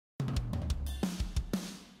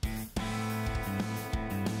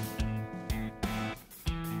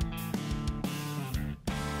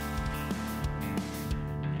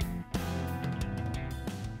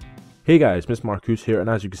Hey guys, Miss Marcus here, and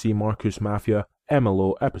as you can see, Marcus Mafia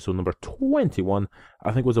MLO episode number 21.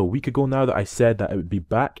 I think it was a week ago now that I said that it would be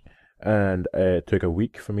back, and it took a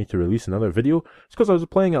week for me to release another video. It's because I was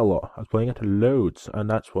playing it a lot. I was playing it loads, and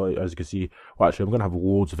that's why, as you can see, well, actually, I'm going to have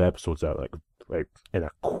loads of episodes out, like in a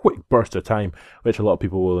quick burst of time, which a lot of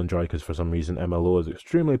people will enjoy because for some reason MLO is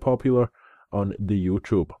extremely popular on the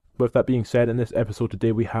YouTube. With that being said, in this episode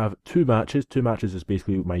today we have two matches. Two matches is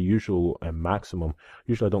basically my usual maximum.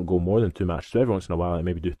 Usually I don't go more than two matches, so every once in a while I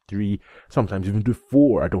maybe do three, sometimes even do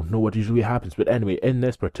four. I don't know what usually happens, but anyway, in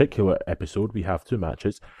this particular episode we have two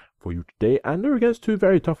matches for you today, and they're against two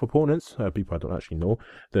very tough opponents, people I don't actually know.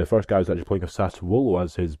 The first guy was actually playing with Sassuolo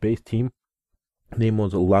as his base team. Name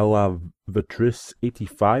was Lala Vitris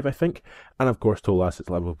 85, I think, and of course Tolas. It's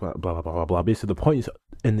blah blah blah blah blah blah. Basically, the points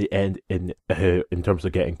in the end, in terms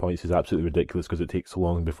of getting points, is absolutely ridiculous because it takes so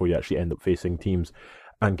long before you actually end up facing teams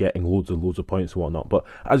and getting loads of points and whatnot. But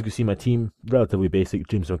as you can see, my team relatively basic.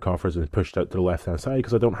 James McCarthy has been pushed out to the left hand side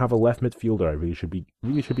because I don't have a left midfielder. I really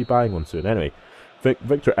should be buying one soon. Anyway,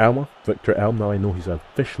 Victor Elm. Now I know he's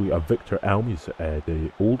officially a Victor Elm. He's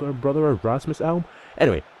the older brother of Rasmus Elm.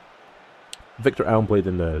 Anyway. Victor Elm played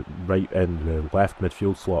in the left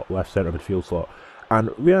centre midfield slot, and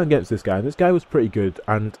we were against this guy, and this guy was pretty good,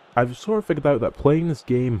 and I've sort of figured out that playing this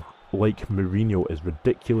game like Mourinho is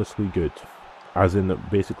ridiculously good, as in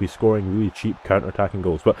basically scoring really cheap counter-attacking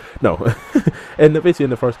goals. But no, basically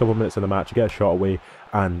in the first couple of minutes of the match, he gets a shot away,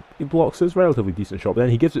 and he blocks his relatively decent shot, but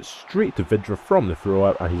then he gives it straight to Vidra from the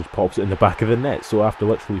throw-out, and he just pops it in the back of the net. So after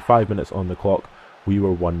literally 5 minutes on the clock, we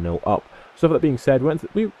were 1-0 up. So with that being said,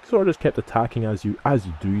 we sort of just kept attacking as you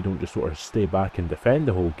do. You don't just sort of stay back and defend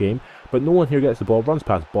the whole game. But no one here gets the ball, runs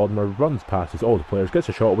past Bodmer, runs past all the players, gets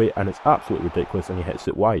a shot away, and it's absolutely ridiculous, and he hits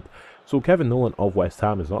it wide. So Kevin Nolan of West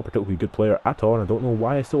Ham is not a particularly good player at all, and I don't know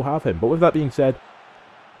why I still have him. But with that being said,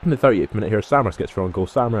 in the 38th minute here, Samaras gets thrown goal.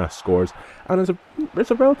 Samaras scores, and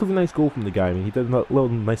it's a relatively nice goal from the guy. I mean, he did a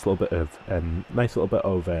nice little bit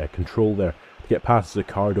of control there to get past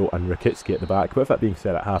Zicardo and Rakitsky at the back. But with that being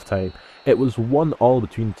said, at half time, it was 1-1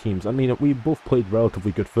 between teams. I mean, we both played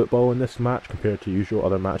relatively good football in this match compared to usual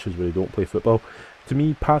other matches where they don't play football. To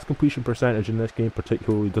me, pass completion percentage in this game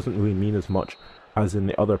particularly doesn't really mean as much as in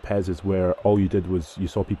the other PESs where all you did was you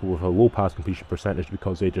saw people with a low pass completion percentage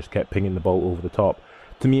because they just kept pinging the ball over the top.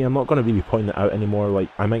 To me, I'm not going to really point it out anymore. Like,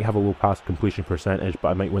 I might have a low pass completion percentage, but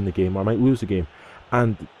I might win the game or I might lose the game.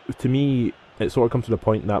 And to me, it sort of comes to the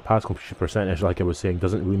point that pass completion percentage, like I was saying,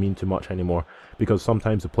 doesn't really mean too much anymore because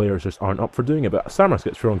sometimes the players just aren't up for doing it. But Samaras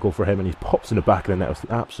gets through and goal for him, and he pops in the back of the net. It was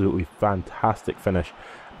an absolutely fantastic finish,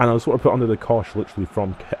 and I was sort of put under the cosh literally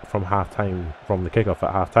from half time, from the kickoff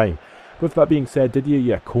at half time. With that being said,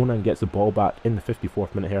 Conan gets the ball back in the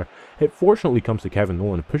 54th minute here. It fortunately comes to Kevin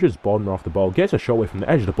Nolan, pushes Bodmer off the ball, gets a shot away from the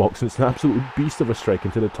edge of the box, and it's an absolute beast of a strike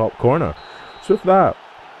into the top corner. So with that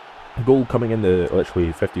goal coming in the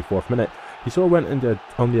literally 54th minute, he sort of went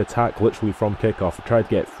on the attack literally from kickoff, tried to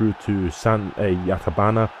get through to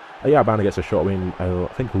Yatabana. Yatabana gets a shot away, and I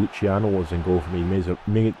think Luciano was in goal for me.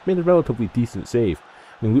 Made a relatively decent save.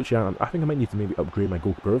 I mean, Luciano, I think I might need to maybe upgrade my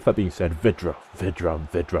goalkeeper. With that being said, Vidra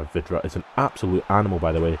is an absolute animal,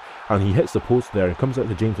 by the way. And he hits the post there and comes out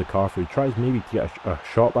to James McCarthy. He tries maybe to get a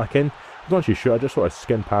shot back in. I'm not actually sure. I just sort of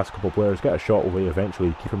skin past a couple of players, get a shot away eventually.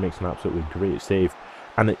 The keeper makes an absolutely great save.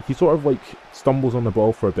 And he sort of like stumbles on the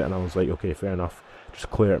ball for a bit, and I was like, okay, fair enough.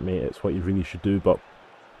 Just clear it, mate. It's what you really should do. But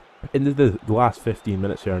in the last 15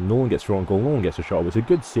 minutes here, no one gets thrown goal, no one gets a shot. It was a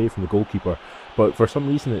good save from the goalkeeper, but for some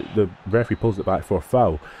reason the referee pulls it back for a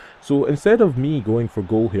foul. So instead of me going for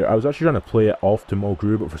goal here, I was actually trying to play it off to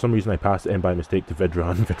Mulgrew, but for some reason I passed it in by mistake to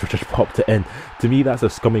Vidra, and Vidra just popped it in. To me, that's a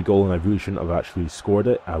scummy goal, and I really shouldn't have actually scored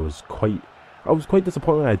it. I was quite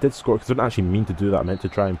disappointed when I did score because I didn't actually mean to do that. I meant to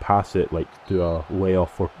try and pass it, like do a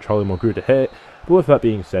layoff for Charlie Mulgrew to hit. But with that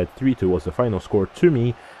being said, 3-2 was the final score to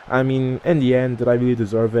me. I mean, in the end, did I really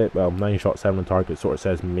deserve it? Well, 9 shots, 7 on target sort of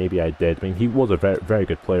says maybe I did. I mean, he was a very, very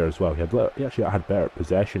good player as well. He actually had better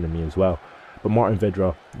possession than me as well. But Martin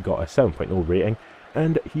Vidra got a 7.0 rating,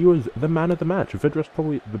 and he was the man of the match. Vidra's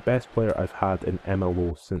probably the best player I've had in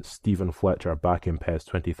MLO since Stephen Fletcher back in PES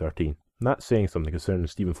 2013. And that's saying something considering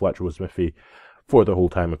Stephen Fletcher was with me for the whole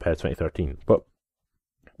time of PES 2013. But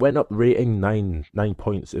went up rating 9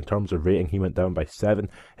 points in terms of rating. He went down by 7.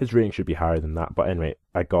 His rating should be higher than that. But anyway,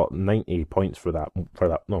 I got 90 points for that.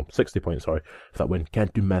 No, 60 points, sorry, for that win.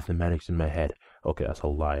 Can't do mathematics in my head. Okay, that's a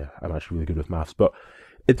lie. I'm actually really good with maths. But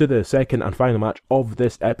into the second and final match of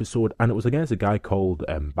this episode, and it was against a guy called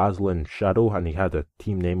Baslin Shadow, and he had a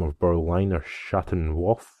team name of Berliner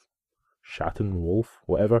Wolf,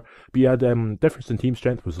 whatever. But he had difference in team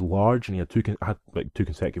strength was large, and he had two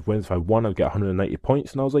consecutive wins. If I won, I'd get 190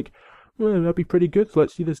 points, and I was like, well, that'd be pretty good. So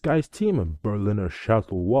let's see this guy's team of Berliner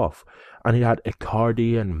Wolf. And he had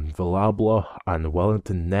Icardi and Villalba and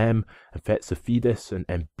Wellington Nem and Fetsafidis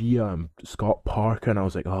and Bia and Scott Parker, and I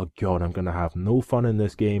was like, oh god, I'm gonna have no fun in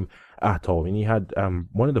this game at all. And he had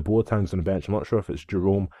one of the Boatangs on the bench. I'm not sure if it's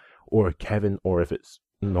Jerome or Kevin, or if it's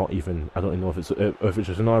not even, I don't even know if it's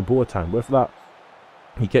just another Boateng. With that,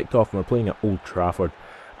 he kicked off and we're playing at Old Trafford,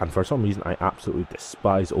 and for some reason I absolutely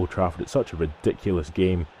despise Old Trafford. It's such a ridiculous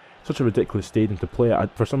game, such a ridiculous stadium to play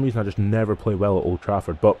at. For some reason I just never play well at Old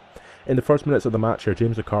Trafford. But in the first minutes of the match here,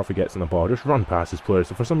 James McCarthy gets on the ball, just run past his players.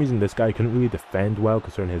 So for some reason this guy couldn't really defend well,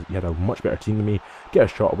 considering he had a much better team than me. Get a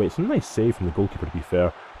shot away. It's a nice save from the goalkeeper, to be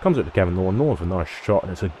fair. Comes out to Kevin Nolan with another shot,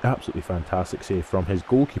 and it's an absolutely fantastic save from his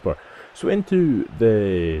goalkeeper. So into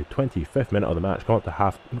the 25th minute of the match,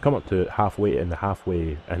 come up to halfway and the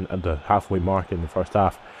halfway mark in the first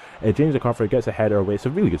half. James McCarthy gets a header away. It's a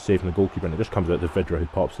really good save from the goalkeeper, and it just comes out to Vidra, who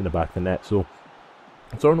pops in the back of the net. So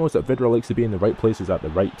Sora knows that Vidra likes to be in the right places at the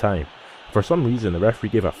right time. For some reason, the referee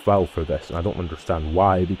gave a foul for this, and I don't understand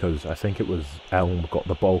why, because I think it was Elm got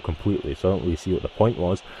the ball completely, so I don't really see what the point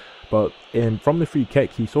was. But from the free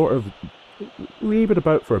kick, he sort of wavered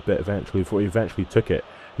about for a bit eventually, before he eventually took it.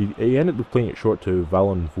 He ended up playing it short to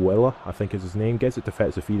Valenzuela, I think is his name, gets it to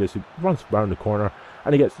Fetsafidis, who runs around the corner,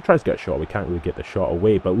 and he tries to get a shot. We can't really get the shot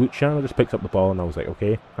away, but Luciano just picks up the ball, and I was like,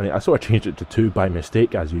 okay. And I sort of changed it to 2 by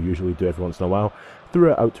mistake, as you usually do every once in a while.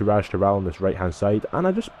 Threw it out to Raj Taral on this right-hand side, and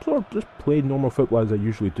I just played normal football as I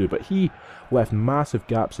usually do, but he left massive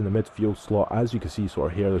gaps in the midfield slot. As you can see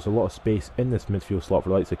sort of here, there's a lot of space in this midfield slot for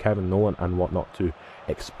the likes of Kevin Nolan and whatnot to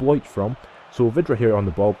exploit from. So Vidra here on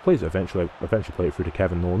the ball, plays it eventually play it through to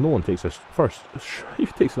Kevin Nolan. Nolan takes his first, he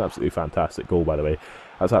takes an absolutely fantastic goal, by the way.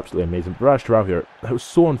 That's absolutely amazing. Raj Taral here, it was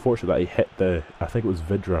so unfortunate that he hit I think it was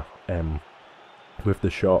Vidra with the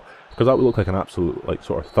shot, because that would look like an absolute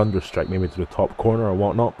sort of thunder strike, maybe to the top corner or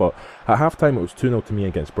whatnot. But at halftime it was 2-0 to me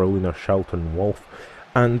against Berliner Wolf,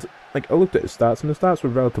 and I looked at his stats, and the stats were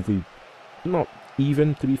relatively not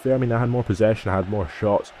even, to be fair. I mean, I had more possession, I had more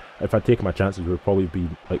shots. If I'd taken my chances, it would probably be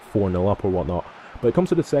 4-0 up or whatnot. But it comes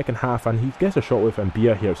to the second half, and he gets a shot with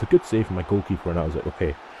Mbia here. It's a good save from my goalkeeper, and I was like,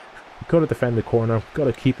 okay, got to defend the corner, got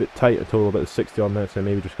to keep it tight until about the 60-odd minutes, and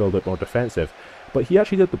maybe just go a bit more defensive. But he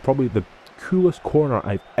actually did probably the coolest corner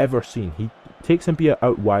I've ever seen. He takes Mbia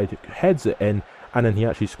out wide, heads it in, and then he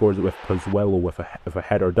actually scores it with Pazuello with a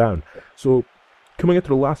header down. So coming into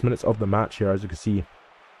the last minutes of the match here, as you can see,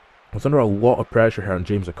 I was under a lot of pressure here, and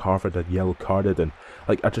James McCarthy had yellow carded, and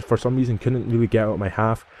I just for some reason couldn't really get out of my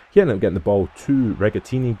half. He ended up getting the ball to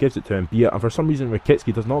Regatini, gives it to Mbia, and for some reason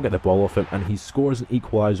Rakitsky does not get the ball off him, and he scores an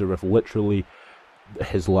equaliser with literally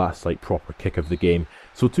his last proper kick of the game.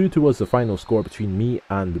 So 2-2 was the final score between me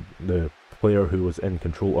and the player who was in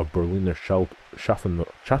control of Berliner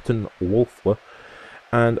Wolf.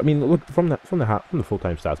 And I mean, look, from the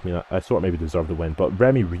full-time stats, I mean, I sort of maybe deserved the win, but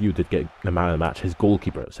Remy Ryu did get the man of the match. His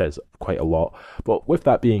goalkeeper says quite a lot. But with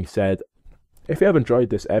that being said, if you have enjoyed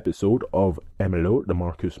this episode of MLO, the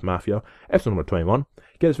Marcus Mafia, episode number 21,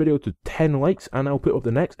 get this video to 10 likes, and I'll put up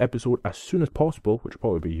the next episode as soon as possible, which will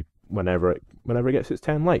probably be whenever it gets its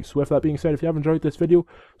 10 likes. So with that being said, if you have enjoyed this video,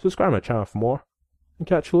 subscribe to my channel for more, and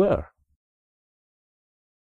catch you later.